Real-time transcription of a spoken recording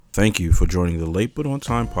Thank you for joining the Late But On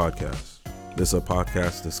Time podcast. This is a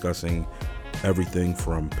podcast discussing everything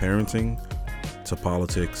from parenting to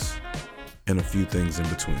politics and a few things in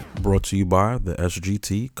between. Brought to you by the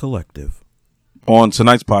SGT Collective. On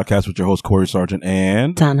tonight's podcast with your host, Corey Sargent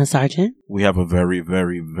and Donna Sargent, we have a very,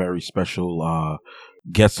 very, very special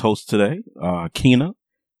guest host today, Keena.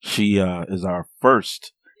 She is our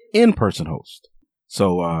first in-person host.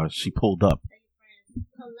 So she pulled up.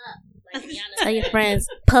 Tell your friends,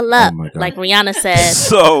 pull up, like Rihanna said.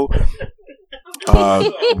 So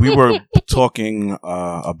we were talking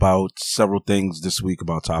about several things this week,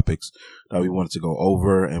 about topics that we wanted to go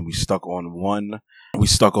over, and we stuck on one.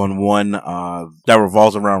 That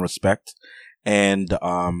revolves around respect and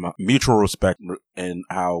mutual respect, and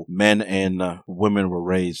how men and women were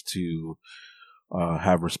raised to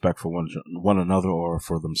have respect for one another or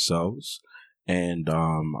for themselves. And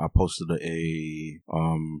I posted a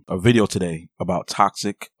video today about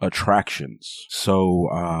toxic attractions.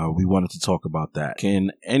 So we wanted to talk about that.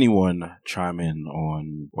 Can anyone chime in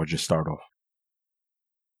on, or just start off?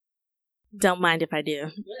 Don't mind if I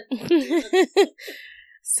do.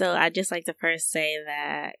 So I'd just like to first say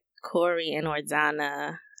that Corey and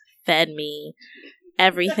Ordana fed me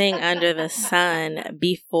everything under the sun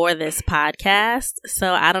before this podcast.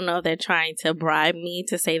 So I don't know if they're trying to bribe me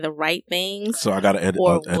to say the right things. So I got to edit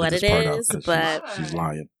what this it part is, out, but she's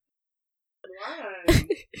lying.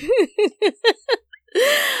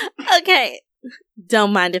 Okay.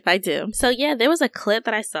 Don't mind if I do. So yeah, there was a clip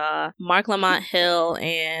that I saw. Mark Lamont Hill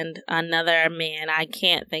and another man, I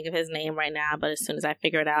can't think of his name right now, but as soon as I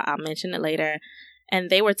figure it out, I'll mention it later. And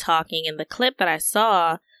they were talking, and the clip that I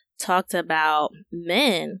saw talked about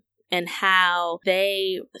men and how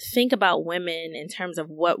they think about women in terms of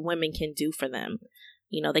what women can do for them.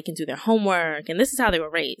 You know, they can do their homework, and this is how they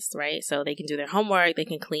were raised, right? So they can do their homework, they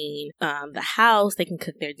can clean the house, they can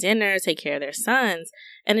cook their dinner, take care of their sons,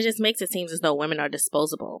 and it just makes it seem as though women are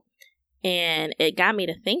disposable. And it got me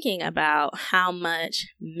to thinking about how much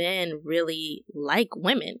men really like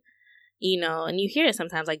women, you know, and you hear it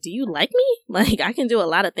sometimes, like, do you like me? Like, I can do a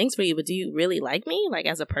lot of things for you, but do you really like me, like,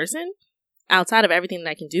 as a person? Outside of everything that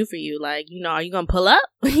I can do for you, like, you know, are you going to pull up,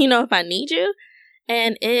 you know, if I need you?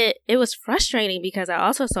 And it was frustrating because I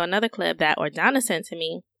also saw another clip that Ordana sent to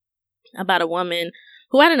me about a woman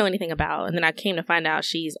who I didn't know anything about. And then I came to find out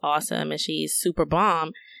she's awesome and she's super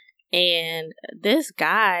bomb. And this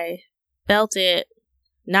guy felt it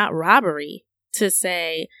not robbery to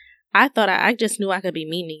say, I thought I just knew I could be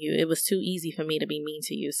mean to you. It was too easy for me to be mean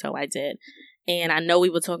to you, so I did. And I know we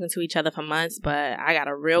were talking to each other for months, but I got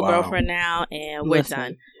a real girlfriend now, and we're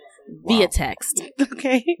done. Via text.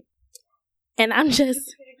 Okay. And I'm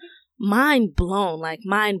just mind blown, like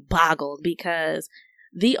mind boggled, because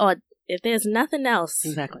if there's nothing else,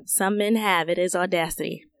 exactly, some men have, it is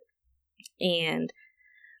audacity. And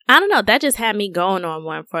I don't know, that just had me going on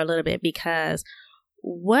one for a little bit, because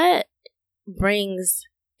what brings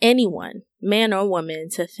anyone, man or woman,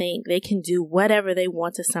 to think they can do whatever they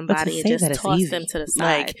want to somebody and just toss them to the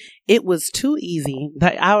side? Like, it was too easy.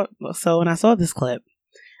 So when I saw this clip,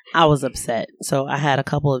 I was upset. So I had a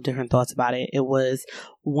couple of different thoughts about it. It was,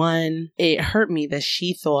 one, it hurt me that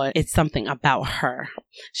she thought it's something about her.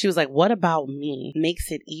 She was like, what about me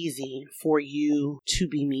makes it easy for you to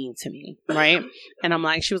be mean to me? Right? And I'm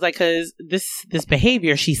like, she was like, because this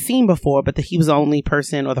behavior she's seen before, but he was the only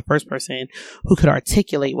person, or the first person, who could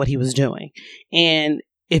articulate what he was doing. And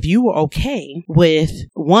if you were okay with,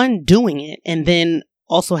 one, doing it, and then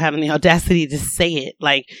also having the audacity to say it,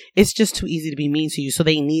 like, it's just too easy to be mean to you. So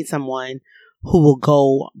they need someone who will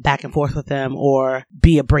go back and forth with them or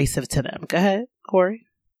be abrasive to them. Go ahead, Corey.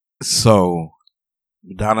 So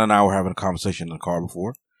Donna and I were having a conversation in the car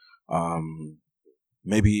before,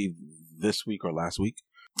 maybe this week or last week.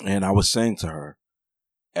 And I was saying to her,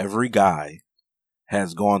 every guy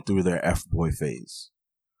has gone through their F-boy phase,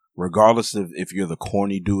 regardless of if you're the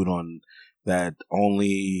corny dude on that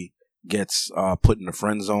only gets put in the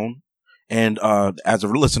friend zone. And as the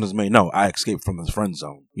listeners may know, I escaped from the friend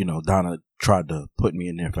zone. You know, Donna tried to put me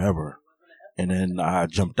in there forever, and then I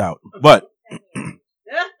jumped out. But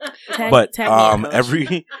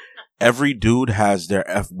every dude has their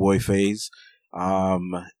F-boy phase,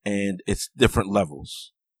 and it's different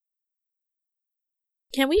levels.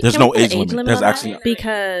 There's no age limit. There's actually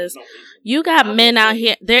because you got men out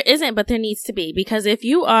here. There isn't, but there needs to be, because if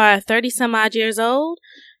you are 30 some odd years old,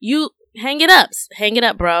 you hang it up,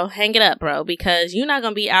 bro, because you're not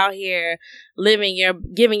gonna be out here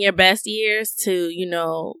giving your best years to, you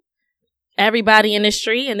know, everybody in the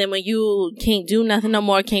street, and then when you can't do nothing no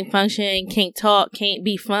more, can't function, can't talk, can't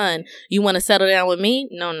be fun, you want to settle down with me?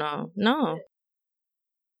 No.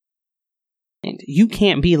 You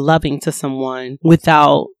can't be loving to someone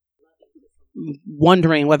without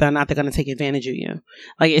wondering whether or not they're going to take advantage of you.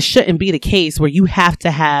 Like, it shouldn't be the case where you have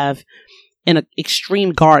to have an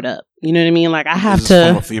extreme guard up. You know what I mean? Like, I have Is to. this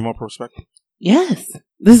from a female perspective? Yes.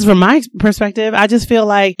 This is from my perspective. I just feel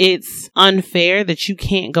like it's unfair that you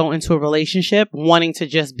can't go into a relationship wanting to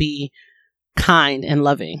just be kind and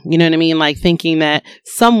loving. You know what I mean? Like, thinking that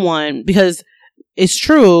someone, because it's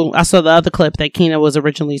true. I saw the other clip that Keena was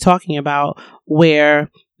originally talking about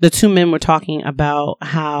where the two men were talking about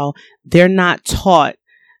how they're not taught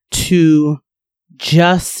to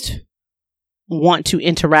just want to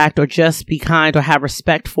interact or just be kind or have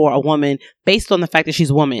respect for a woman based on the fact that she's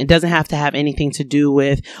a woman. It doesn't have to have anything to do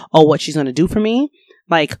with, oh, what she's going to do for me.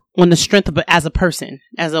 Like, on the strength of, as a person,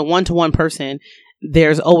 as a one-to-one person,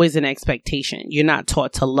 there's always an expectation. You're not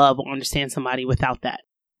taught to love or understand somebody without that.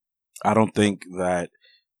 I don't think that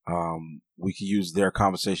we can use their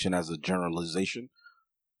conversation as a generalization.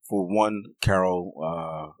 For one,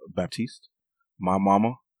 Carol Baptiste, my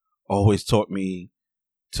mama, always taught me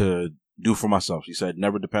to do for myself. She said,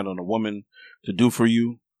 never depend on a woman to do for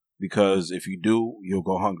you, because if you do, you'll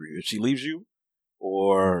go hungry. If she leaves you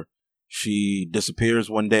or she disappears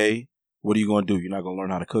one day, what are you going to do? You're not going to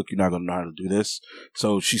learn how to cook. You're not going to know how to do this.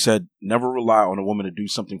 So she said, never rely on a woman to do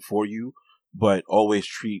something for you, but always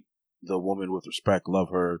treat the woman with respect, love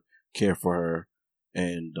her, care for her,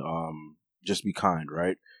 and just be kind,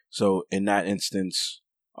 right? So in that instance,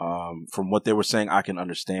 from what they were saying, I can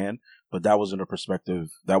understand, but that wasn't a perspective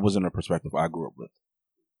I grew up with.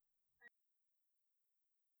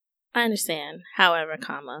 I understand. However,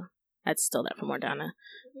 I'd steal that from Mordana.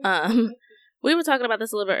 We were talking about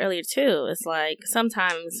this a little bit earlier too. It's like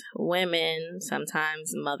sometimes women,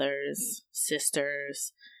 sometimes mothers,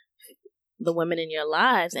 sisters, the women in your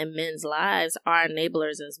lives and men's lives are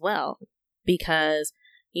enablers as well, because,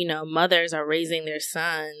 you know, mothers are raising their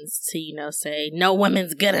sons to, you know, say, no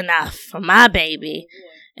woman's good enough for my baby.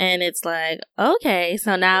 And it's like, okay,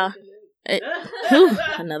 so now,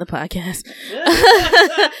 another podcast.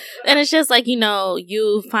 And it's just like, you know,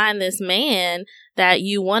 you find this man that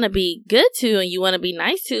you want to be good to and you want to be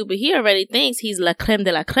nice to, but he already thinks he's la creme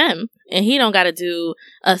de la creme and he don't got to do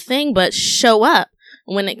a thing but show up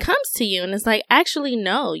when it comes to you. And it's like, actually,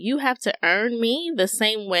 no, you have to earn me the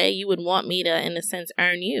same way you would want me to, in a sense,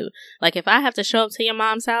 earn you. Like, if I have to show up to your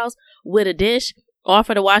mom's house with a dish,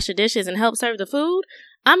 offer to wash the dishes and help serve the food,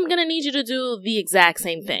 I'm going to need you to do the exact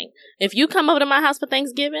same thing. If you come over to my house for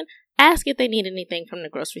Thanksgiving, ask if they need anything from the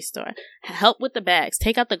grocery store. Help with the bags.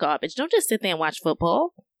 Take out the garbage. Don't just sit there and watch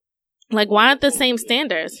football. Like, why aren't the same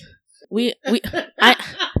standards?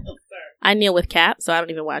 I kneel with Cap, so I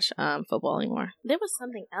don't even watch football anymore. There was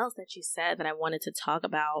something else that you said that I wanted to talk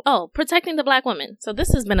about. Oh, protecting the Black woman. So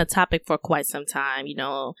this has been a topic for quite some time, you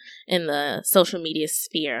know, in the social media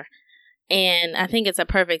sphere. And I think it's a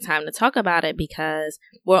perfect time to talk about it because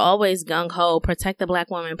we're always gung-ho, protect the Black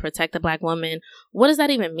woman, protect the Black woman. What does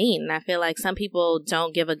that even mean? And I feel like some people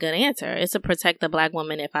don't give a good answer. It's to protect the Black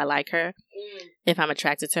woman if I like her, if I'm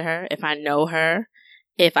attracted to her, if I know her,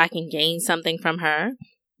 if I can gain something from her.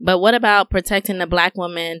 But what about protecting the Black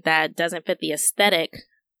woman that doesn't fit the aesthetic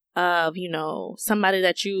of, you know, somebody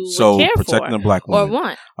that you would care for? So protecting the Black woman. Or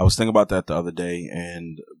want. I was thinking about that the other day,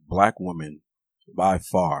 and Black women, by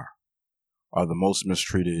far, are the most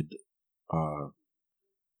mistreated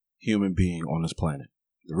human being on this planet.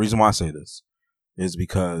 The reason why I say this is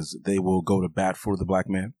because they will go to bat for the Black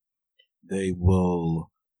man. They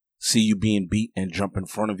will see you being beat and jump in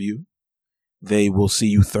front of you. They will see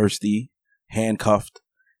you thirsty, handcuffed,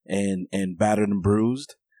 and battered and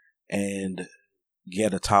bruised, and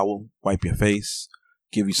get a towel, wipe your face,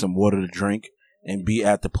 give you some water to drink, and be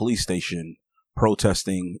at the police station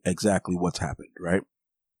protesting exactly what's happened, right?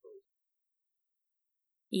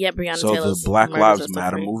 Yeah, Breonna so Taylor's the Black Lives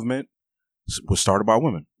Matter movement was started by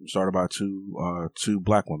women. It was started by two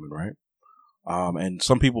Black women, right? And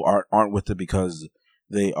some people aren't with it because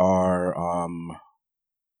they are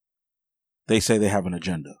they say they have an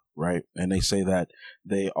agenda, right? And they say that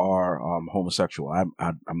they are homosexual.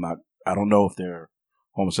 I'm not. I don't know if they're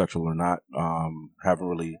homosexual or not. Haven't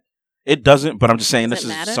really. It doesn't. But I'm just saying this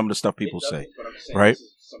is some of the stuff people say, right?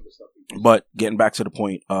 But getting back to the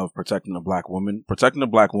point of protecting the Black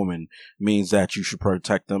woman means that you should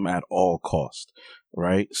protect them at all costs,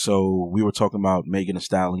 right? So we were talking about Megan Thee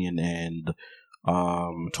Stallion and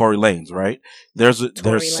Tory Lanez, right? They're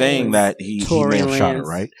saying that he may have shot her,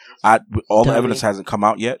 right? All the evidence hasn't come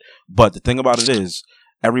out yet, but the thing about it is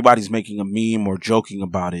everybody's making a meme or joking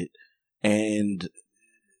about it, and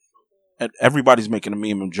everybody's making a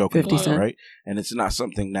meme and joking about it, right? And it's not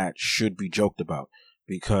something that should be joked about.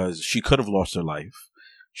 because she could have lost her life.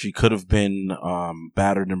 She could have been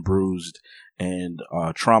battered and bruised and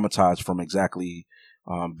traumatized from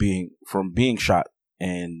being shot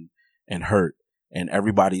and hurt, and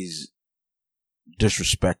everybody's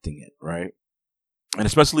disrespecting it, right? And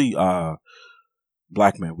especially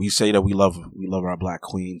black men. We say that we love our black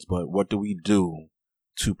queens, but what do we do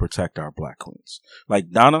to protect our black queens?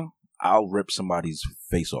 Like Donna, I'll rip somebody's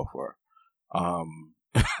face off her.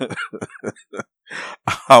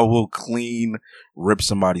 I will rip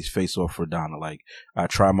somebody's face off for Donna. Like, I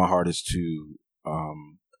try my hardest to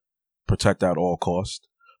protect at all cost,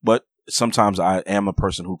 but sometimes I am a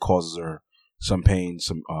person who causes her some pain,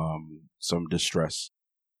 some distress.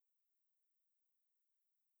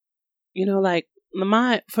 You know, like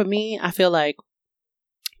for me, I feel like,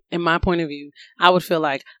 in my point of view, I would feel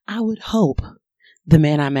like I would hope the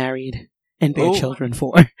man I married and bear children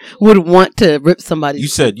for would want to rip somebody's. You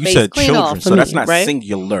said children, so that's not right?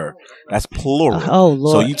 Singular. That's plural. Oh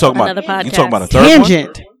Lord! So you talking about a third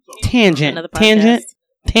tangent.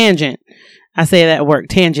 I say that at work.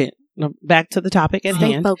 Tangent. Back to the topic at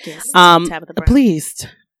hand. Focused. Please,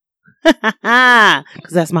 because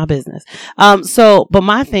that's my business. But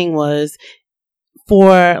my thing was,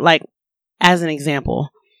 for like, as an example,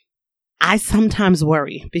 I sometimes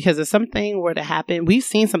worry because if something were to happen, we've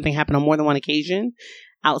seen something happen on more than one occasion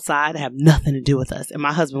outside that have nothing to do with us. And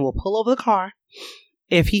my husband will pull over the car.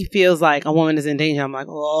 If he feels like a woman is in danger, I'm like,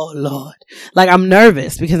 oh Lord. Like, I'm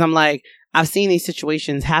nervous because I'm like, I've seen these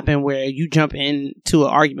situations happen where you jump into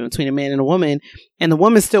an argument between a man and a woman, and the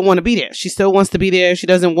woman still want to be there. She still wants to be there. She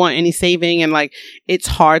doesn't want any saving. And like, it's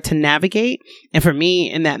hard to navigate. And for me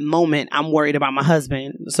in that moment, I'm worried about my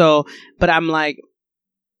husband. But I'm like,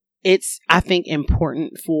 it's, I think,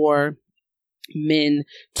 important for men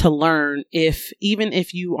to learn, even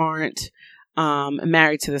if you aren't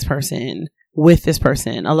married to this person, with this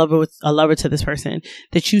person, a lover to this person,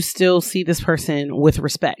 that you still see this person with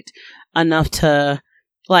respect enough to,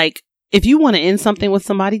 like, if you want to end something with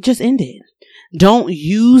somebody, just end it. Don't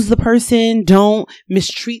use the person. Don't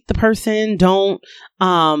mistreat the person. Don't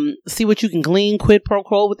see what you can glean, quid pro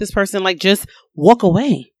quo with this person. Like, just walk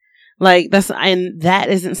away. Like, that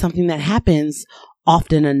isn't something that happens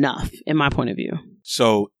often enough, in my point of view.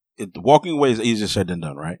 So walking away is easier said than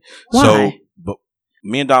done, right? Why? So, but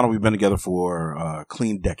me and Donna, we've been together for a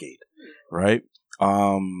clean decade, right?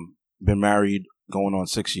 Been married going on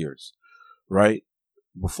 6 years, right?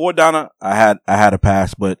 Before Donna, I had a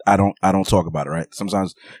past, but I don't talk about it, right?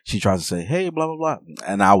 Sometimes she tries to say, hey, blah, blah, blah.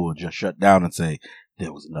 And I will just shut down and say,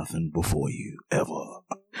 there was nothing before you ever.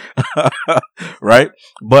 Right?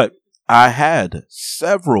 But I had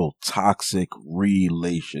several toxic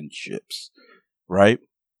relationships, right?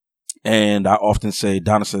 And I often say,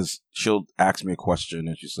 Donna says, she'll ask me a question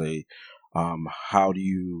and she'll say, how do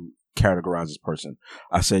you categorize this person?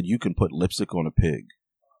 I said, you can put lipstick on a pig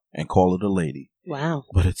and call it a lady. Wow.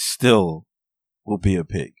 But it still will be a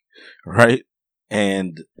pig, right?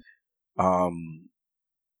 And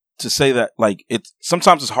to say that, like,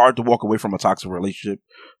 sometimes it's hard to walk away from a toxic relationship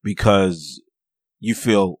because you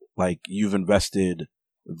feel like you've invested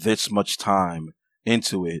this much time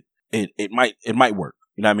into it. It might work.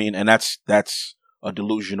 You know what I mean? And that's a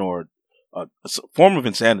delusion or a form of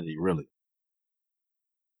insanity, really.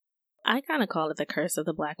 I kind of call it the curse of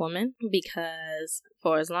the black woman because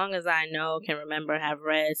for as long as I can remember, have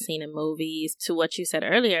read, seen in movies, to what you said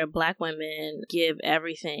earlier, black women give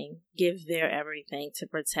their everything to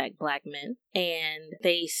protect black men. And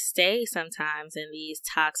they stay sometimes in these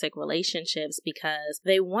toxic relationships because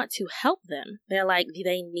they want to help them. They're like,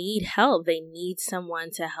 they need help. They need someone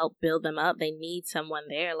to help build them up. They need someone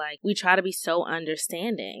there. Like, we try to be so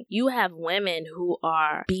understanding. You have women who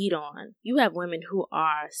are beat on. You have women who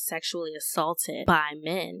are sexually assaulted by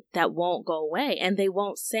men that won't go away, and they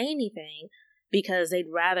won't say anything because they'd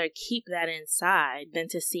rather keep that inside than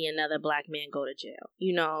to see another black man go to jail.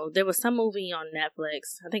 You know, there was some movie on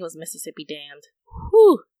Netflix, I think it was Mississippi Damned.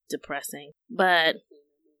 Whew, depressing. But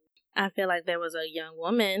I feel like there was a young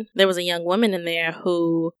woman in there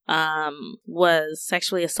who was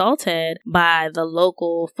sexually assaulted by the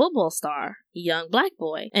local football star, young black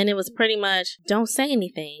boy. And it was pretty much, don't say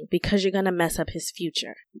anything because you're going to mess up his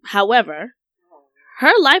future. However,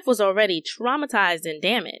 her life was already traumatized and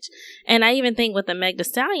damaged. And I even think with the Meg Thee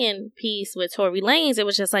Stallion piece with Tory Lanez, it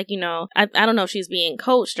was just like, I don't know if she's being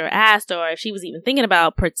coached or asked or if she was even thinking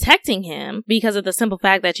about protecting him because of the simple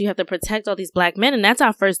fact that you have to protect all these black men. And that's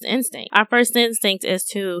our first instinct. Our first instinct is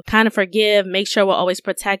to kind of forgive, make sure we're always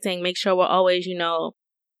protecting, make sure we're always,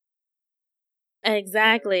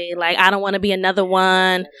 Exactly. Like, I don't want to be another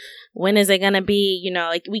one. When is it going to be,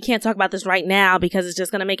 like, we can't talk about this right now because it's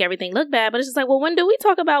just going to make everything look bad. But it's just like, well, when do we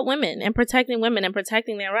talk about women and protecting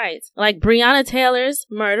their rights? Like, Breonna Taylor's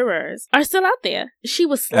murderers are still out there. She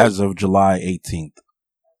was as of July 18th.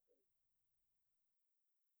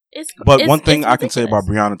 But one thing I can say about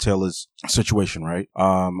Breonna Taylor's situation, right?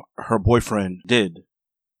 Her boyfriend did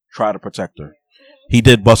try to protect her. He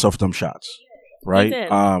did bust off them shots. Right.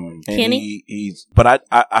 Kenny? But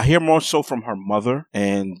I hear more so from her mother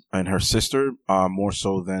and her sister, more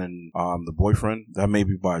so than the boyfriend. That may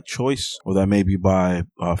be by choice, or that may be by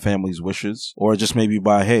family's wishes, or just maybe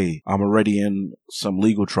by, hey, I'm already in some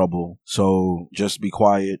legal trouble, so just be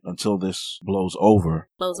quiet until this blows over.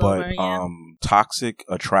 Toxic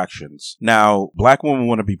attractions. Now, black women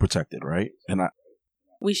want to be protected, right? And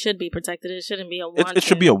we should be protected. It shouldn't be a want. It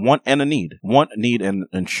should be a want and a need. Want, need,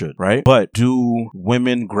 and should, right? But do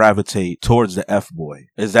women gravitate towards the F-boy?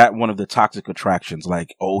 Is that one of the toxic attractions?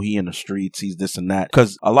 Like, oh, he in the streets, he's this and that.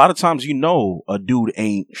 Because a lot of times a dude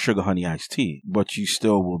ain't sugar honey iced tea, but you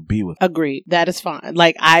still will be with him. Agreed. That is fine.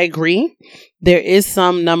 Like, I agree. There is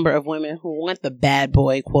some number of women who want the bad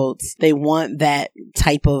boy quotes. They want that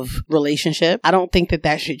type of relationship. I don't think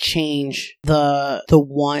that should change the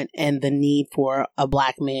want and the need for a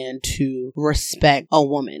black man to respect a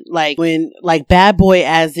woman. Like bad boy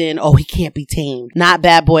as in, oh, he can't be tamed. Not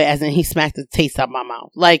bad boy as in he smacked the taste out my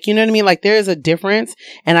mouth. Like, you know what I mean? Like, there is a difference.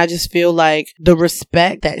 And I just feel like the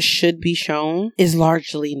respect that should be shown is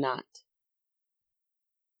largely not.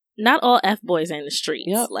 Not all F-boys are in the streets.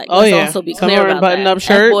 Yep. Like, let's also be clear about that. Up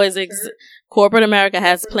shirt. F-boys corporate America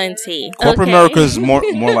has plenty. Corporate America is more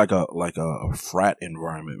like a frat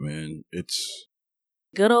environment, man. It's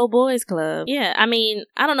good old boys club. Yeah, I mean,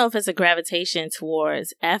 I don't know if it's a gravitation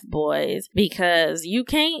towards F-boys because you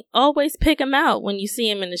can't always pick them out when you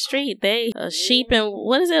see them in the street. They a sheep and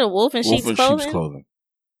what is it? A wolf in sheep's clothing.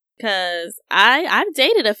 Because I've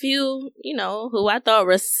dated a few, who I thought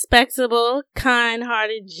respectable,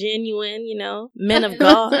 kind-hearted, genuine, men of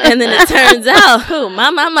God. And then it turns out,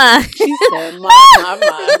 my. She said, my.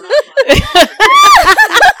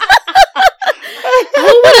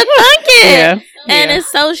 Who would have thunk it? Yeah. And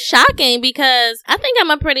it's so shocking because I think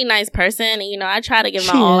I'm a pretty nice person. And, I try to give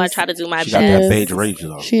my all. I try to do my best. She got that beige rage,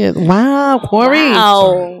 though. She is. Wow, Corey.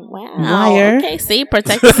 Wow. Liar. Okay, see?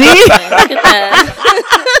 Protect the see? Look at that.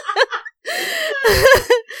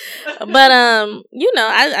 But,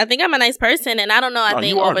 I think I'm a nice person. And I don't know. I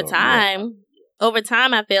think over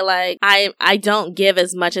time, I feel like I don't give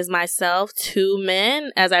as much as myself to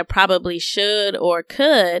men as I probably should or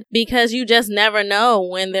could because you just never know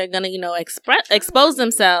when they're going to, expose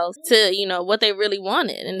themselves to, what they really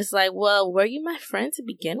wanted. And it's like, well, were you my friend to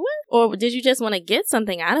begin with? Or did you just want to get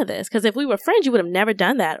something out of this? Because if we were friends, you would have never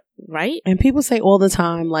done that, right? And people say all the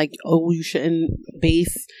time, like, oh, you shouldn't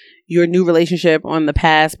base your new relationship on the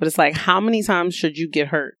past. But it's like, how many times should you get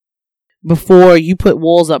hurt before you put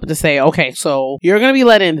walls up to say, okay, so you're going to be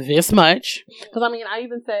let in this much? Because, I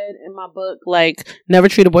even said in my book, like, never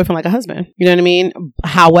treat a boyfriend like a husband. You know what I mean?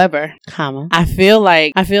 However, I feel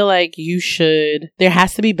like there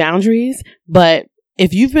has to be boundaries, but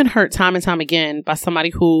if you've been hurt time and time again by somebody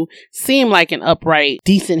who seemed like an upright,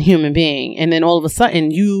 decent human being, and then all of a sudden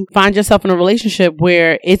you find yourself in a relationship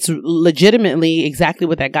where it's legitimately exactly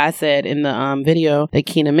what that guy said in the video that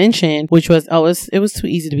Keena mentioned, which was, it was too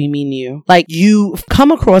easy to be mean to you. Like, you come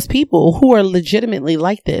across people who are legitimately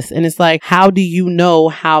like this, and it's like, how do you know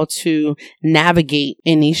how to navigate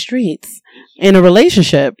in these streets in a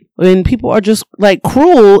relationship when people are just like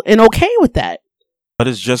cruel and okay with that? But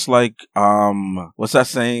it's just like, what's that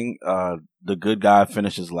saying? The good guy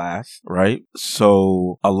finishes last, right?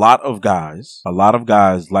 So a lot of guys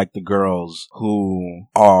like the girls who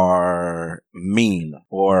are mean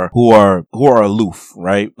or who are aloof,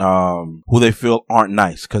 right? Who they feel aren't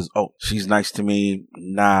nice because, oh, she's nice to me.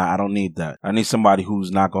 Nah, I don't need that. I need somebody who's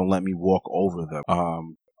not going to let me walk over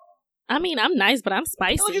them. I'm nice, but I'm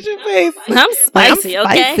spicy. Look at your face. I'm spicy,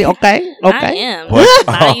 okay? Okay. I am.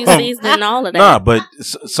 But, you seasoning all of that. Nah, but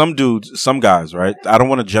some guys, right? I don't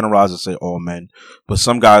want to generalize and say all men, but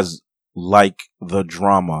some guys like the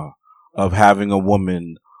drama of having a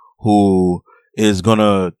woman who is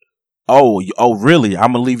gonna, oh, really?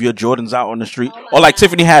 I'm gonna leave your Jordans out on the street, or like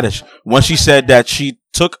Tiffany Haddish when she said that she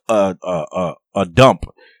took a dump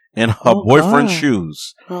in her boyfriend's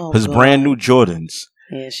shoes, his brand new Jordans.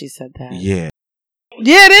 Yeah, she said that. Yeah.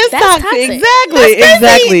 Yeah, it is toxic.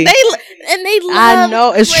 Exactly. and they love I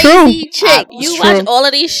know, it's crazy true. chick. It's You true. watch all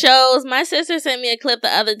of these shows. My sister sent me a clip the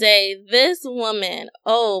other day. This woman,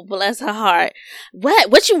 oh bless her heart,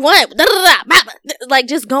 what you want? Da, da, da, da, like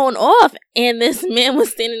just going off, and this man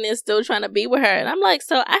was standing there still trying to be with her, and I'm like,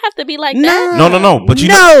 so I have to be like that? No. But you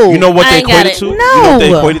know what I they ain't got equated it. to? No. You know what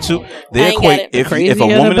they equated to? I They ain't equate got it. The if a crazier, the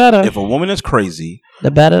woman better. if a woman is crazy,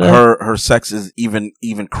 The better. her sex is even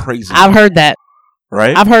crazier. I've heard that.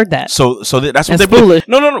 Right? I've heard that. So that's what That's they believe.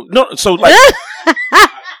 foolish. No. So like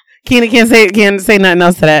Keena can't say nothing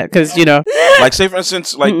else to that because like say for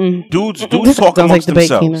instance, like Mm-mm. dudes talk Don't amongst take the bait,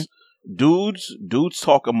 themselves. Keena. Dudes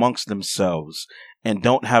talk amongst themselves and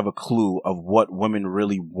don't have a clue of what women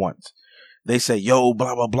really want. They say, yo,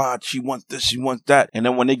 blah, blah, blah, she wants this, she wants that. And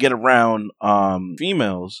then when they get around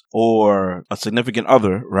females or a significant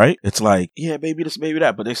other, right? It's like, yeah, baby this, baby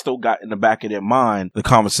that. But they still got in the back of their mind the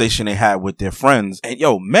conversation they had with their friends. And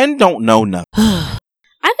yo, men don't know nothing.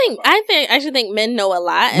 I actually think men know a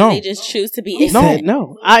lot, and No. they just choose to be He ignorant. said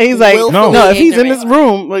no. He's like, Willfully no. If he's in ignorant. this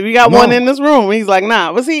room, like we got No. one in this room. He's like,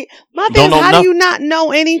 nah. But see, my thing Don't is, know how nothing. do you not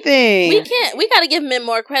know anything? We got to give men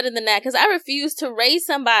more credit than that, because I refuse to raise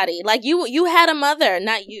somebody. Like, you had a mother,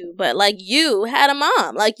 not you, but like you had a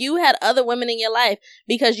mom. Like, you had other women in your life,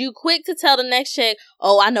 because you quick to tell the next chick,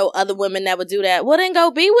 oh, I know other women that would do that. Well, then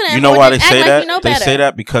go be with them. You know or why they just act say like that? you know They better. say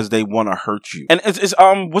that because they want to hurt you. And it's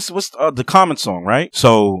what's the Common song, right?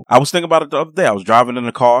 So I was thinking about it the other day. I was driving in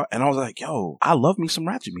the car and I was like, yo, I love me some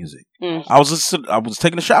ratchet music. Mm. I was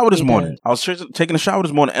taking a shower this You morning. did. I was taking a shower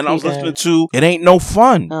this morning and I You was did. listening to It Ain't No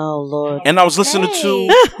Fun. Oh Lord. And I was listening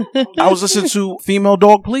to Female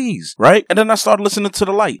Dog Please, right? And then I started listening to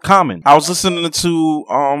The Light, Common. I was listening to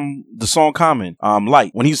the song Common,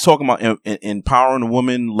 Light, when he's talking about empowering a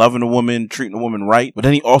woman, loving a woman, treating a woman right. But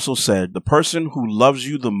then he also said, the person who loves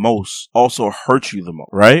you the most also hurts you the most,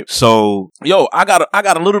 right? So, yo, I got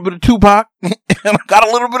a little bit of Tupac and I got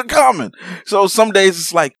a little bit of Common. So some days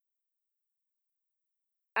it's like,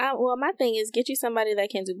 Well, my thing is get you somebody that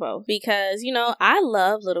can do both, because, I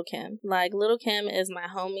love Little Kim. Like, Little Kim is my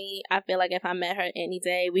homie. I feel like if I met her any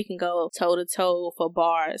day, we can go toe to toe for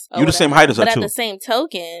bars. you the same height as her But too. at the same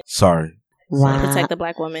token, Sorry. Wow. protect the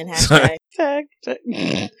black woman, hashtag. Tag. But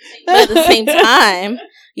at the same time,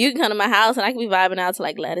 you can come to my house and I can be vibing out to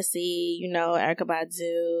like Lettucey, Erykah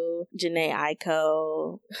Badu, Janae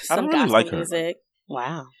Aiko, I some don't really gospel like her. music.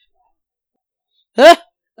 Wow.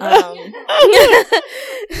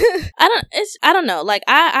 I don't know. Like,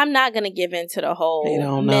 I'm not gonna give in to the They whole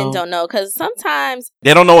don't men know. don't know, because sometimes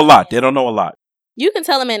They don't know a lot. you can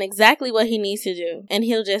tell a man exactly what he needs to do, and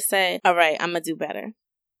he'll just say, "All right, I'm gonna do better."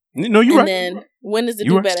 No, you're And right. then when does the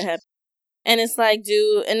You do right. better happen? And it's like,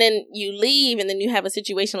 dude, and then you leave, and then you have a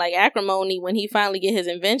situation like Acrimony when he finally get his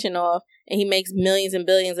invention off, and he makes millions and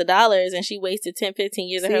billions of dollars, and she wasted 10, 15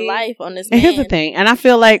 years of her See? life on this And man. here's the thing, and I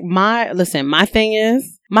feel like my thing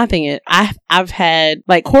is, I've had,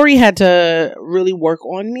 like, Corey had to really work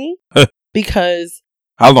on me because,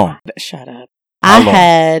 How long? shut up. How I long?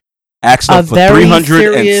 had Asked her a for very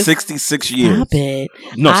 366 years. Stop it.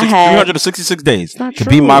 No, I had- 366 days It's not to true.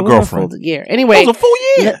 be my It was a girlfriend. full year. That Anyway, was a full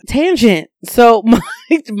year. tangent. So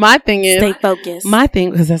my thing is, Stay focused. my thing,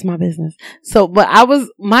 because that's my business. So, but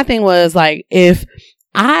my thing was like, if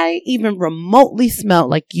I even remotely smelled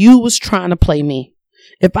like you was trying to play me,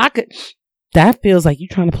 if I could, that feels like you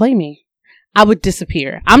trying to play me, I would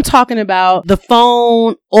disappear. I'm talking about the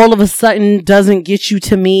phone all of a sudden doesn't get you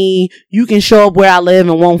to me. You can show up where I live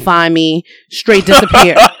and won't find me. Straight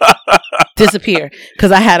disappear. Disappear.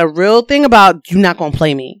 Because I had a real thing about you not going to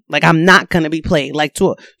play me. Like, I'm not going to be played. Like,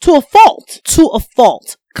 to a fault. To a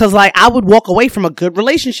fault. Because, like, I would walk away from a good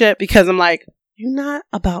relationship because I'm like, you're not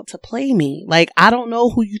about to play me. Like, I don't know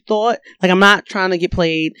who you thought. Like, I'm not trying to get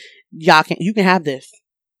played. You can have this.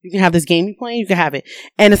 You can have this game you playing. You can have it.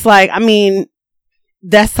 And it's like, I mean,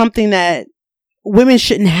 that's something that women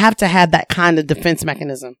shouldn't have to have, that kind of defense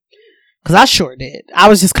mechanism. Because I sure did. I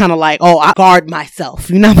was just kind of like, oh, I guard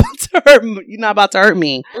myself. You're not about to hurt me. You're not about to hurt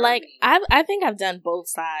me. Like, I think I've done both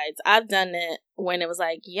sides. I've done it when it was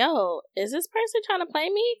like, yo, is this person trying to play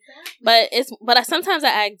me? But sometimes I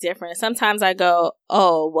act different. Sometimes I go,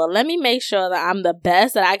 oh, well, let me make sure that I'm the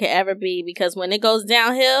best that I can ever be, because when it goes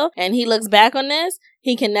downhill and he looks back on this,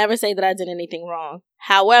 he can never say that I did anything wrong.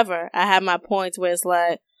 However, I have my points where it's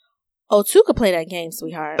like, oh, two could play that game,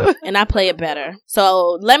 sweetheart, and I play it better.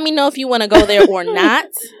 So let me know if you want to go there or not.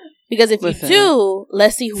 Because if Listen. you do,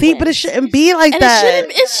 let's see who See, wins. but it shouldn't be like And that.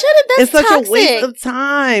 it shouldn't. That's It's such toxic. a waste of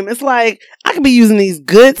time. It's like, I could be using these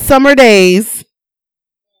good summer days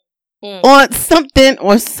on something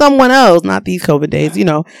or someone else. Not these COVID days,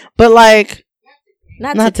 but like,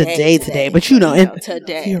 Not today, but you know,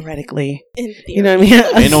 today. Theoretically. In theory. You know what I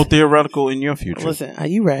mean? Ain't no theoretical in your future. Listen, are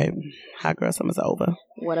you right? Hot girl summer's over.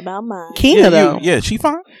 What about mine? Keena, though. She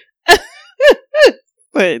fine.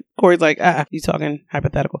 But Corey's like, you talking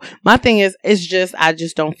hypothetical. My thing is, I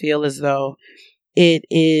just don't feel as though it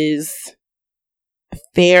is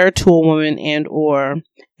fair to a woman, and or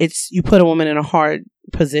you put a woman in a hard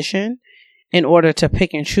position in order to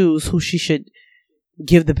pick and choose who she should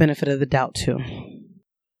give the benefit of the doubt to.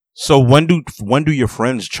 So when do your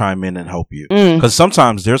friends chime in and help you? Because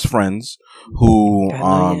sometimes there's friends who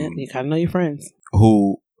you gotta know your friends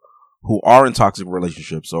who are in toxic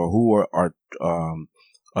relationships, or who are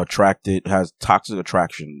attracted, has toxic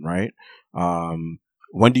attraction, right?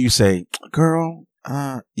 When do you say, girl,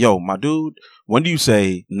 yo, my dude? When do you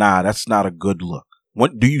say, nah, that's not a good look?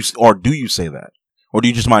 When do you say that, or do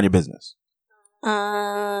you just mind your business?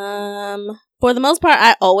 For the most part,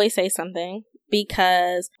 I always say something,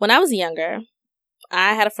 because when I was younger,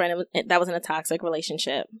 I had a friend that was in a toxic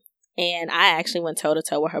relationship, and I actually went toe to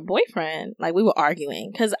toe with her boyfriend. Like, we were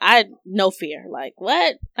arguing because I had no fear. Like,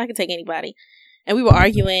 what? I could take anybody. And we were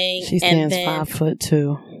arguing. She stands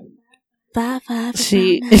 5'2". 5'5".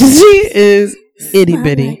 She is itty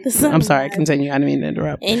bitty. I'm sorry. Continue. I didn't mean to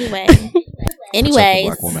interrupt. Anyway.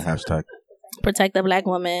 Black woman hashtag. Protect the black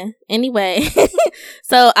woman. Anyway,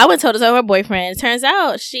 so I went toe to toe with her boyfriend. Turns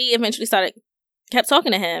out she eventually kept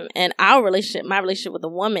talking to him, and my relationship with the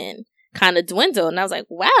woman kind of dwindled. And I was like,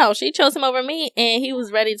 wow, she chose him over me, and he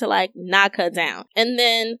was ready to like knock her down. And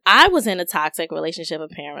then I was in a toxic relationship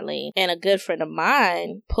apparently, and a good friend of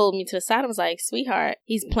mine pulled me to the side and was like, sweetheart,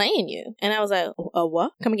 he's playing you. And I was like,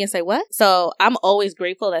 what? Come again, say what? So I'm always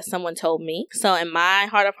grateful that someone told me. So in my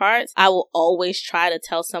heart of hearts, I will always try to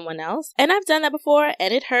tell someone else. And I've done that before,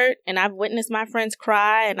 and it hurt, and I've witnessed my friends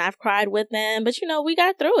cry, and I've cried with them, but we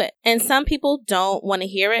got through it. And some people don't want to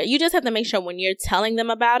hear it. You just have to make sure when you're telling them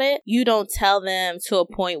about it, you don't tell them to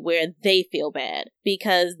a point where they feel bad,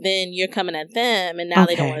 because then you're coming at them, and now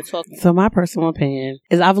they don't want to talk. So my personal opinion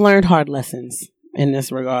is I've learned hard lessons in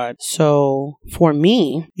this regard. So for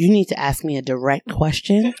me, you need to ask me a direct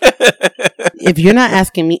question. If you're not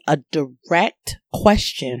asking me a direct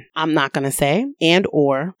question, I'm not going to say, and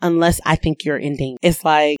or unless I think you're in danger. It's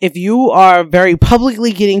like, if you are very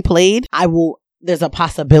publicly getting played, there's a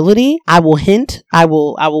possibility. I will hint. I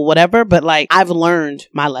will whatever. But like, I've learned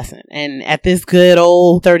my lesson. And at this good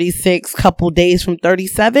old 36 couple days from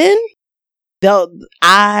 37, I'm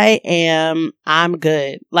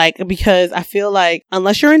good. Like, because I feel like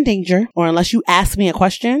unless you're in danger, or unless you ask me a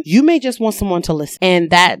question, you may just want someone to listen. And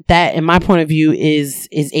that in my point of view is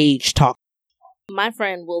age talk. My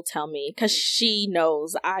friend will tell me, because she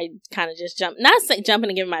knows I kind of just jumping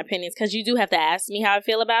and giving my opinions, because you do have to ask me how I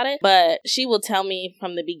feel about it. But she will tell me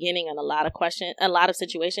from the beginning on a lot of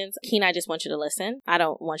situations, Keena, I just want you to listen. I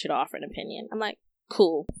don't want you to offer an opinion. I'm like,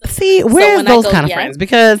 cool. See, where's those kind of friends?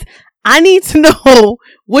 Because I need to know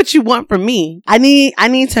what you want from me. I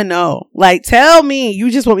need to know. Like, tell me you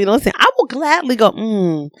just want me to listen. I will gladly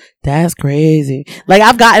go, that's crazy. Like,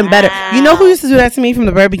 I've gotten better. You know who used to do that to me from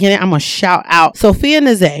the very beginning? I'm going to shout out Sophia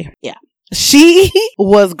Nazay. Yeah. She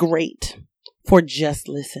was great for just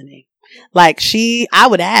listening. Like, I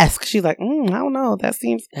would ask, she's like, I don't know. That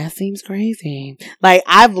seems crazy. Like,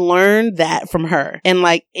 I've learned that from her. And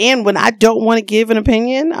when I don't want to give an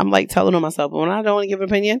opinion, I'm like telling on myself, when I don't want to give an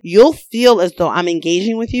opinion, you'll feel as though I'm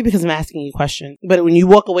engaging with you because I'm asking you questions. But when you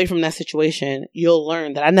walk away from that situation, you'll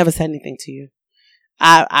learn that I never said anything to you.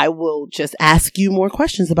 I will just ask you more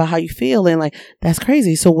questions about how you feel, and like, that's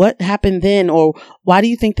crazy. So what happened then? Or why do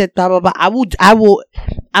you think that blah, blah, blah? I will,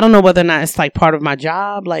 I don't know whether or not it's like part of my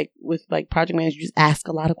job, like with like project managers, you just ask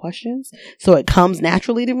a lot of questions. So it comes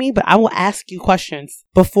naturally to me, but I will ask you questions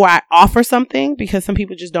before I offer something, because some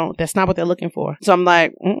people just don't, that's not what they're looking for. So I'm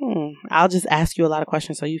like, I'll just ask you a lot of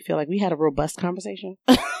questions so you feel like we had a robust conversation.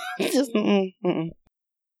 Just,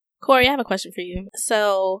 Corey, I have a question for you.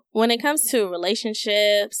 So when it comes to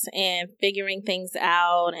relationships and figuring things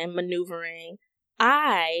out and maneuvering,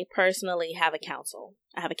 I personally have a council.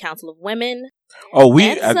 I have a council of women. Oh,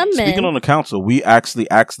 speaking on the council, we actually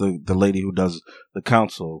asked the lady who does the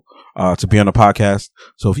council to be on the podcast.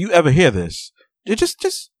 So if you ever hear this,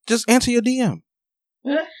 just answer your DM.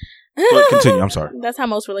 But continue. I'm sorry. That's how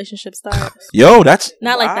most relationships start. Yo, that's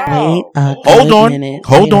not like that. Hold on. You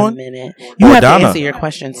have to answer your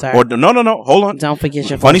question, sir. No. Hold on. Don't forget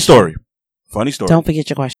your funny question. Funny story. Don't forget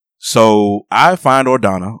your question. So I find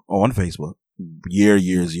Ordana on Facebook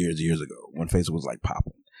years ago when Facebook was like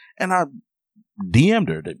popping, and I DM'd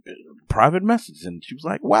her the private message, and she was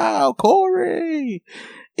like, "Wow, Corey,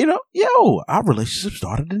 our relationship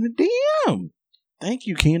started in the DM." Thank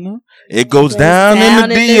you, Keena. It goes down in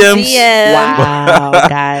the DMs. Wow,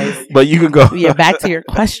 guys. But you can go. Yeah, back to your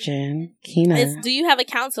question, Keena. Do you have a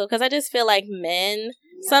counsel? Because I just feel like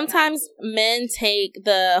sometimes men take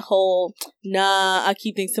the whole, nah, I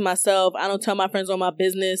keep things to myself. I don't tell my friends all my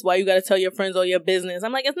business. Why you got to tell your friends all your business?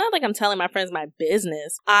 I'm like, it's not like I'm telling my friends my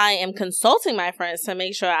business. I am consulting my friends to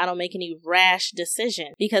make sure I don't make any rash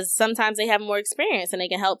decision, because sometimes they have more experience and they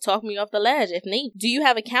can help talk me off the ledge if need. Do you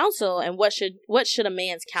have a counsel, and what should a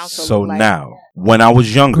man's counsel look like? Now, when I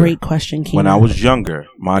was younger. Great question, Keena. When I was younger,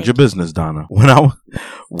 mind your business, Donna. When I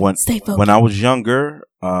was younger,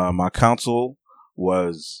 my counsel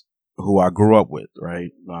was who I grew up with,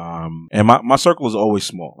 right? And my circle was always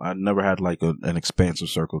small. I never had like an expansive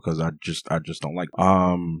circle because I just don't like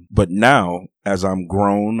it. But now, as I'm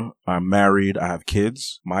grown, I'm married, I have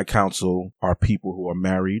kids, my counsel are people who are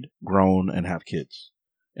married, grown, and have kids,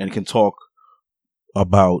 and can talk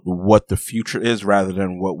about what the future is rather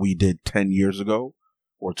than what we did 10 years ago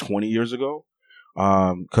or 20 years ago.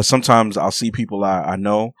 Cause sometimes I'll see people I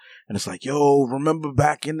know and it's like, yo, remember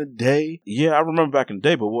back in the day? Yeah, I remember back in the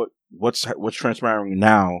day, but what's transpiring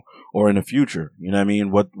now or in the future? You know what I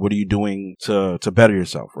mean? What are you doing to better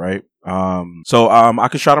yourself? Right. So I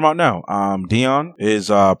can shout him out now. Dion is,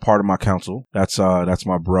 part of my council. That's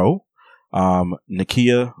my bro.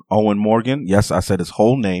 Nakia Owen Morgan. Yes, I said his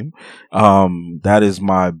whole name. That is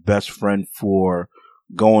my best friend for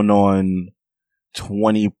going on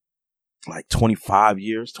 25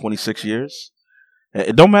 years, 26 years.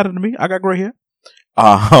 It don't matter to me. I got gray hair.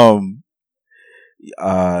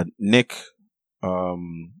 Nick,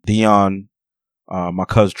 Dion, my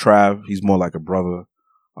cousin Trav, he's more like a brother.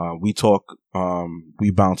 We talk,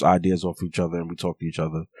 we bounce ideas off each other and we talk to each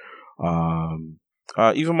other.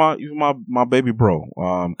 Even my baby bro,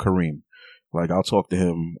 Kareem. Like, I'll talk to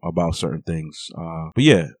him about certain things. But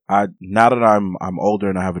yeah, now that I'm older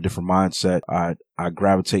and I have a different mindset, I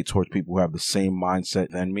gravitate towards people who have the same mindset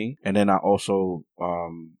than me. And then I also,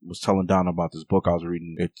 was telling Donna about this book I was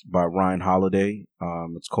reading. It's by Ryan Holiday.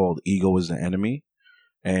 It's called Ego is the Enemy.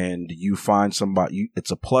 And you find somebody,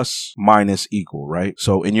 it's a plus minus equal, right?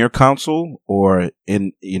 So in your counsel or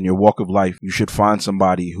in your walk of life, you should find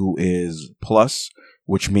somebody who is plus,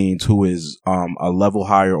 which means who is a level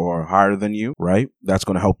higher or higher than you, right? That's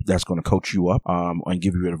going to help. That's going to coach you up and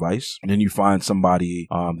give you advice. And then you find somebody,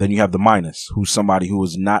 then you have the minus, who's somebody who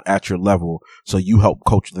is not at your level. So you help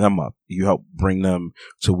coach them up. You help bring them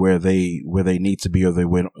to where they need to be or they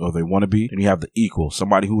want to be. And you have the equal,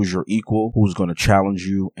 somebody who is your equal, who's going to challenge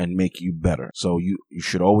you and make you better. So you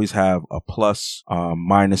should always have a plus,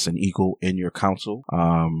 minus, and equal in your counsel.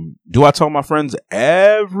 Do I tell my friends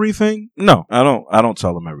everything? No, I don't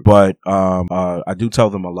tell them everything, but I do tell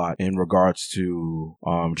them a lot in regards to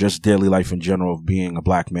just daily life in general, of being a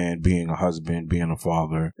black man, being a husband, being a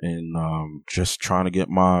father, and just trying to get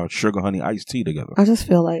my sugar honey iced tea together. I just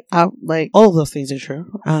feel like all of those things are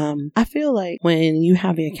true. I feel like when you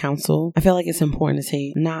have your counsel, I feel like it's important to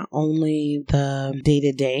take not only the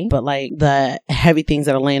day-to-day, but like the heavy things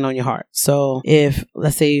that are laying on your heart. So if,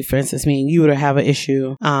 let's say, for instance, me and you were to have an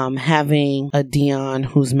issue, having a Dion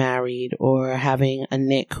who's married or having a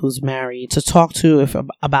Nick who's married to talk to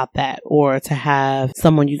about that, or to have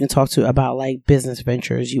someone you can talk to about like business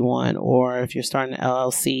ventures you want, or if you're starting an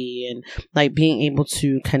LLC, and like being able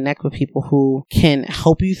to connect with people who can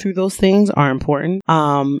help you through those things are important.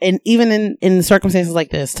 And even in circumstances like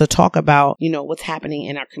this, to talk about, what's happening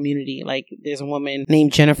in our community. Like, there's a woman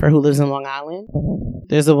named Jennifer who lives in Long Island.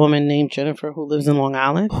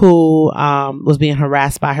 Who was being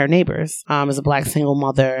harassed by her neighbors as a black single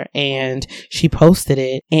mother, and she posted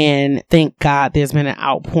it, and thank God there's been an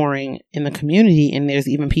outpouring in the community, and there's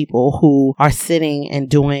even people who are sitting and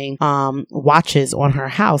doing watches on her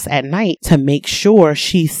house at night to make sure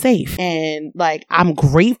she's safe. And like, I'm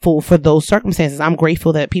grateful for those circumstances. I'm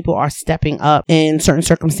grateful that people are stepping up in certain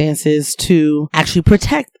circumstances to actually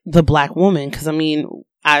protect the black woman, because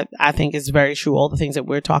I think it's very true. All the things that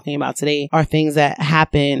we're talking about today are things that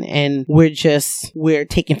happen and we're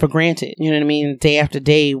taking for granted. You know what I mean? Day after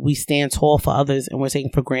day, we stand tall for others and we're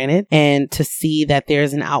taking for granted. And to see that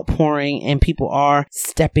there's an outpouring and people are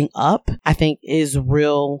stepping up, I think is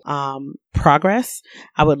real progress.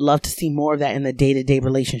 I would love to see more of that in the day-to-day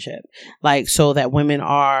relationship. Like, so that women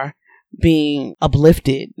are being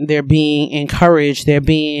uplifted, they're being encouraged, they're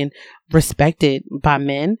being respected by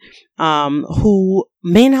men who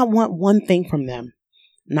may not want one thing from them,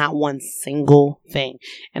 not one single thing.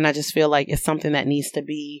 And I just feel like it's something that needs to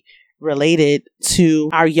be related to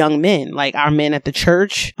our young men, like our men at the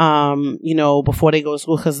church, before they go to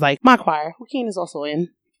school. Because like my choir, who Keen is also in,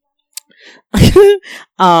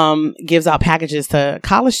 gives out packages to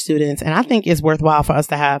college students, and I think it's worthwhile for us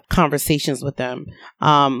to have conversations with them.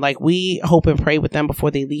 Like we hope and pray with them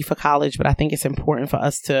before they leave for college, but I think it's important for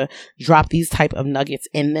us to drop these type of nuggets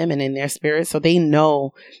in them and in their spirit, so they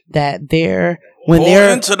know that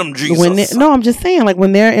into them, Jesus. I'm just saying, like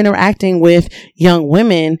when they're interacting with young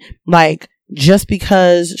women, like just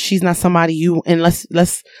because she's not somebody and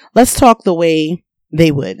let's talk the way they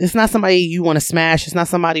would. It's not somebody you want to smash. It's not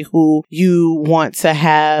somebody who you want to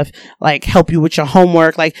have like help you with your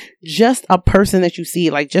homework. Like just a person that you see,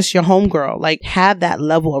 like just your homegirl. Like have that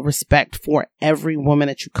level of respect for every woman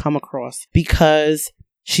that you come across, because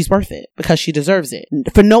she's worth it, because she deserves it.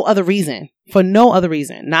 For no other reason.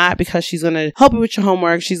 Not because she's going to help you with your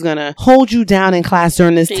homework. She's going to hold you down in class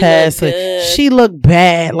during this test. She looked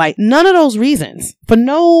bad. Like none of those reasons. For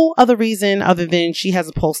no other reason other than she has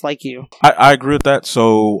a pulse like you. I agree with that.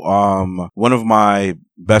 So, one of my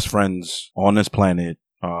best friends on this planet,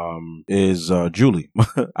 is, Julie.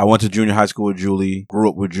 I went to junior high school with Julie, grew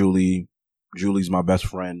up with Julie. Julie's my best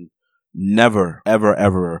friend. Never, ever,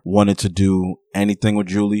 ever wanted to do anything with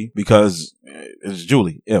Julie because it's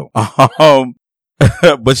Julie. Ew.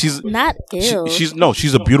 But she's not ill.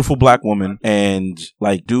 She's a beautiful black woman, and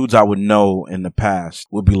like dudes I would know in the past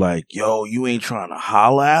would be like, "Yo, you ain't trying to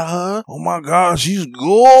holler at her? Oh my God, she's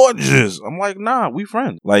gorgeous." I'm like, "Nah, we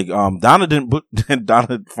friends." Like, Donna didn't.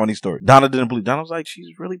 Funny story. Donna didn't believe. Donna was like, "She's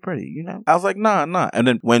really pretty," you know. I was like, "Nah." And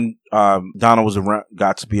then when Donna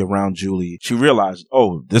got to be around Julie, she realized,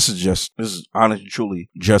 oh, this is honestly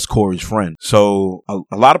truly just Corey's friend. So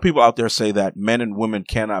a lot of people out there say that men and women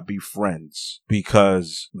cannot be friends because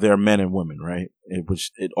they're men and women, right?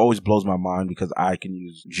 It always blows my mind because I can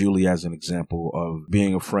use Julie as an example of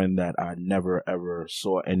being a friend that I never ever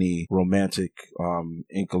saw any romantic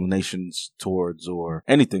inclinations towards or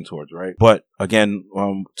anything towards, right? But again,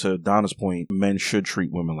 to Donna's point, men should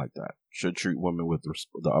treat women like that. Should treat women with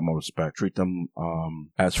the utmost respect. Treat them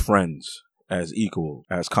as friends, as equal,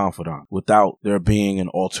 as confidant, without there being an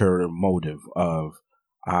ulterior motive of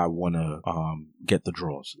I want to get the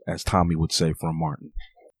draws, as Tommy would say from Martin.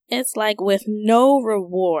 It's like with no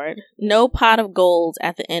reward, no pot of gold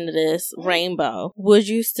at the end of this rainbow, would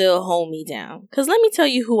you still hold me down? Because let me tell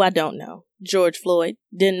you who I don't know. George Floyd.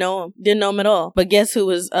 Didn't know him at all. But guess who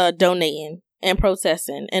was donating and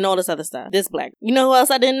protesting and all this other stuff? This black. You know who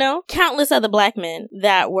else I didn't know? Countless other black men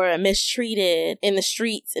that were mistreated in the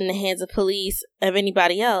streets, in the hands of police, of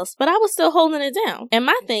anybody else, but I was still holding it down. And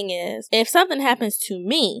my thing is, if something happens to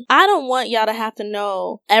me, I don't want y'all to have to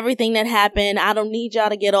know everything that happened. I don't need y'all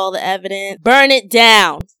to get all the evidence. Burn it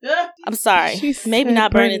down. I'm sorry. Maybe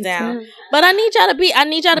not burn it down. But I need y'all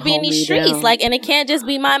to be in these streets. Down. Like, and it can't just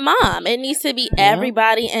be my mom. It needs to be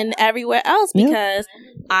everybody and everywhere else, because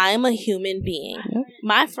I'm a human being.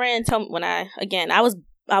 My friend told me when I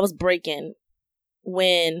was breaking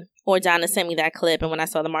when Donna sent me that clip, and when I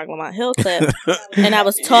saw the Mark Lamont Hill clip, and I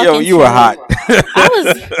was talking. Yo, you were hot. I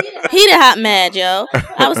was heated, hot, mad, yo.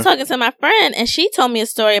 I was talking to my friend, and she told me a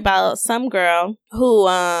story about some girl who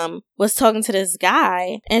was talking to this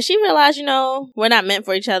guy, and she realized, we're not meant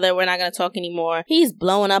for each other. We're not gonna talk anymore. He's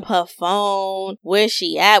blowing up her phone. Where's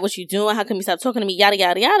she at? What you doing? How come you stop talking to me? Yada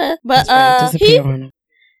yada yada. But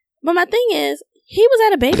but my thing is, he was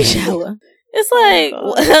at a baby shower. It's like,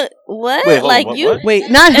 what? Wait, like what, you? what?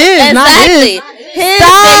 Wait, not his, exactly. not his. His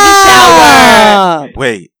baby shower.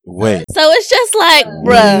 Wait. So it's just like,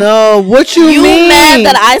 bruh. No, what you mean? You mad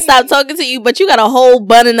that I stopped talking to you, but you got a whole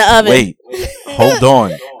bun in the oven. Wait, hold on.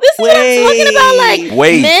 This is what I'm talking about, like,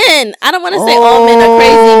 men. I don't want to say all men are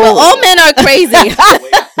crazy, but all men are crazy.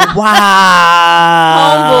 Wow.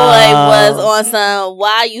 Homeboy was on some,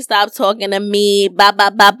 why you stop talking to me, And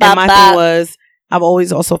my thing was, I've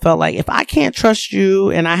always also felt like if I can't trust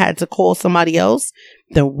you and I had to call somebody else,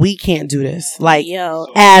 then we can't do this. Like,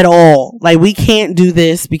 at all. Like, we can't do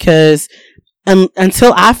this because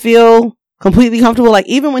until I feel completely comfortable, like,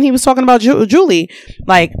 even when he was talking about Julie,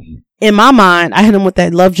 like, in my mind, I hit him with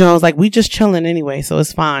that Love Jones, like, we just chilling anyway, so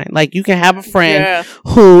it's fine. Like, you can have a friend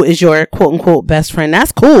who is your quote-unquote best friend.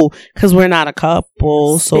 That's cool, because we're not a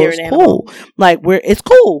couple, so it's cool. Like, it's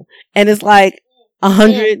cool. And it's like,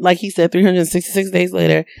 100, like he said, 366 days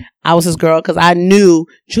later, I was his girl because I knew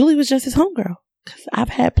Julie was just his homegirl. Because I've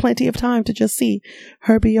had plenty of time to just see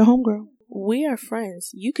her be your homegirl. We are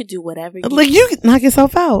friends. You could do whatever you like, you could knock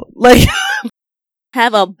yourself out. Like,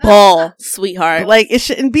 have a ball, sweetheart. Like, it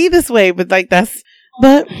shouldn't be this way, but like, but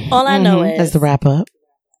all I know is that's the wrap up.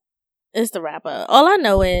 It's the wrap up. All I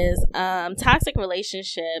know is, toxic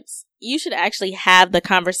relationships, you should actually have the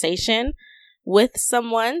conversation with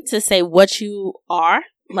someone to say what you are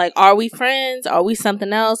Like, are we friends? Are we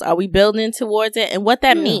something else? Are we building towards it? And what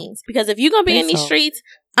that means. Because if you're going to be in these streets,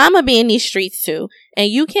 I'm going to be in these streets too. And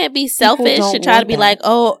you can't be selfish to try to be like,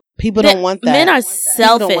 oh, people don't want that. Men are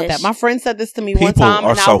selfish. Don't want that. My friend said this to me one time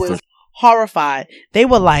and I was horrified. They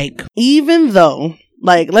were like, even though,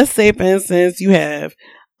 like, let's say for instance, you have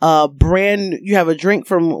a drink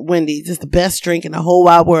from Wendy's. It's the best drink in the whole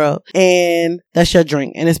wide world. And that's your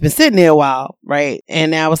drink. And it's been sitting there a while, right?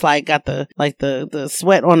 And now it's like got the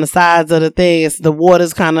sweat on the sides of the thing. It's the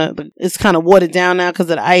water's kind of watered down now because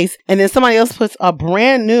of the ice. And then somebody else puts a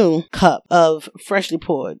brand new cup of freshly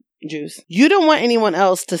poured juice. You don't want anyone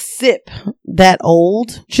else to sip that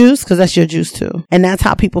old juice because that's your juice too. And that's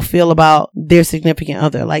how people feel about their significant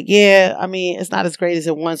other. Like, yeah, I mean, it's not as great as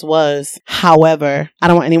it once was. However, I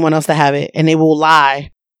don't want anyone else to have it, and they will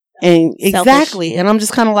lie. And exactly. Selfish. And I'm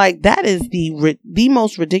just kind of like, that is the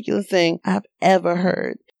most ridiculous thing I've ever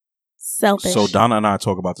heard. Selfish. So Donna and I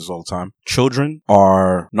talk about this all the time. Children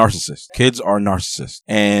are narcissists. Kids are narcissists.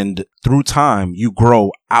 And through time, you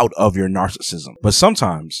grow out of your narcissism. But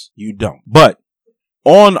sometimes you don't. But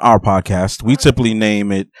on our podcast, we typically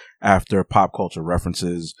name it after pop culture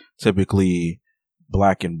references, typically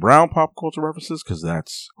black and brown pop culture references, because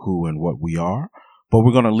that's who and what we are. But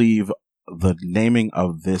we're going to leave the naming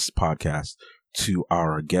of this podcast to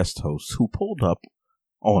our guest host who pulled up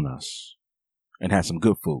on us and had some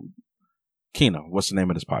good food. Kina, what's the name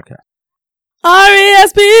of this podcast?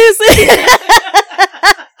 RESPC.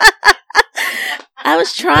 I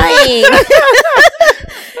was trying.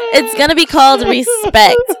 It's going to be called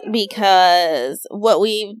Respect because what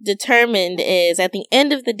we've determined is at the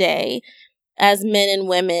end of the day, as men and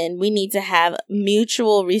women, we need to have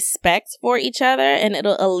mutual respect for each other, and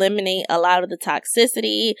it'll eliminate a lot of the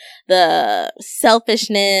toxicity, the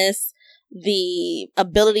selfishness, the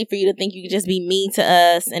ability for you to think you can just be mean to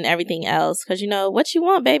us and everything else. Because, you know, what you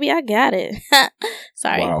want, baby, I got it.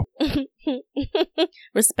 Sorry. Wow.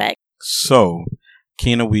 Respect. So,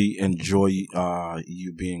 Kina, we enjoy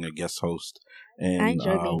you being a guest host. And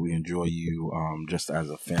we enjoy you just as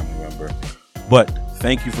a family member. But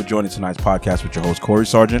thank you for joining tonight's podcast with your host, Corey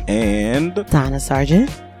Sargent and Donna Sargent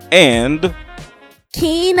and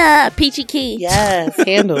Kina Peachy Key. Yes,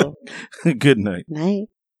 handle. Good night. Night.